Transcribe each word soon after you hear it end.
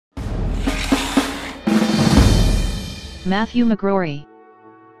Matthew McGrory.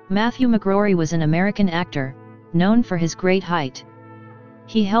 Matthew McGrory was an American actor, known for his great height.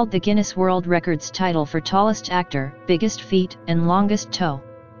 He held the Guinness World Records title for tallest actor, biggest feet, and longest toe.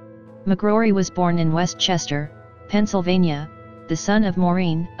 McGrory was born in Westchester, Pennsylvania, the son of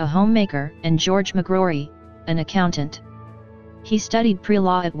Maureen, a homemaker, and George McGrory, an accountant. He studied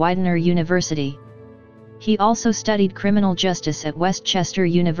pre-law at Widener University. He also studied criminal justice at Westchester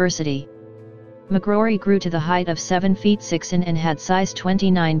University. McGrory grew to the height of 7 feet 6 in and had size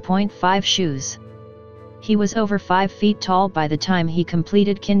 29.5 shoes. He was over 5 feet tall by the time he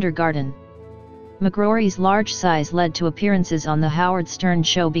completed kindergarten. McGrory's large size led to appearances on The Howard Stern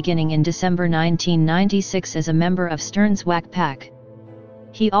Show beginning in December 1996 as a member of Stern's Whack Pack.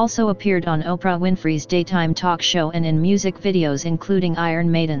 He also appeared on Oprah Winfrey's daytime talk show and in music videos including Iron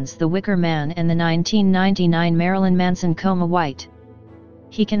Maiden's The Wicker Man and the 1999 Marilyn Manson Coma White.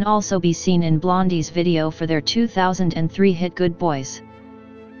 He can also be seen in Blondie's video for their 2003 hit Good Boys.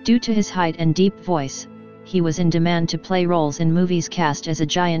 Due to his height and deep voice, he was in demand to play roles in movies. Cast as a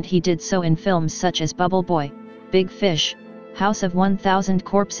giant, he did so in films such as Bubble Boy, Big Fish, House of 1000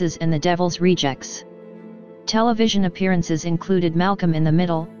 Corpses and The Devil's Rejects. Television appearances included Malcolm in the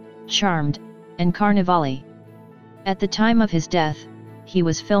Middle, Charmed, and Carnivale. At the time of his death, he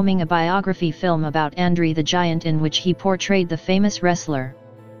was filming a biography film about Andre the Giant in which he portrayed the famous wrestler.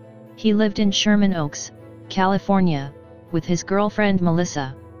 He lived in Sherman Oaks, California, with his girlfriend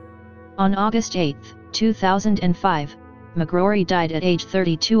Melissa. On August 8, 2005, McGrory died at age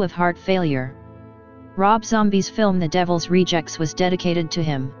 32 of heart failure. Rob Zombie's film The Devil's Rejects was dedicated to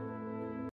him.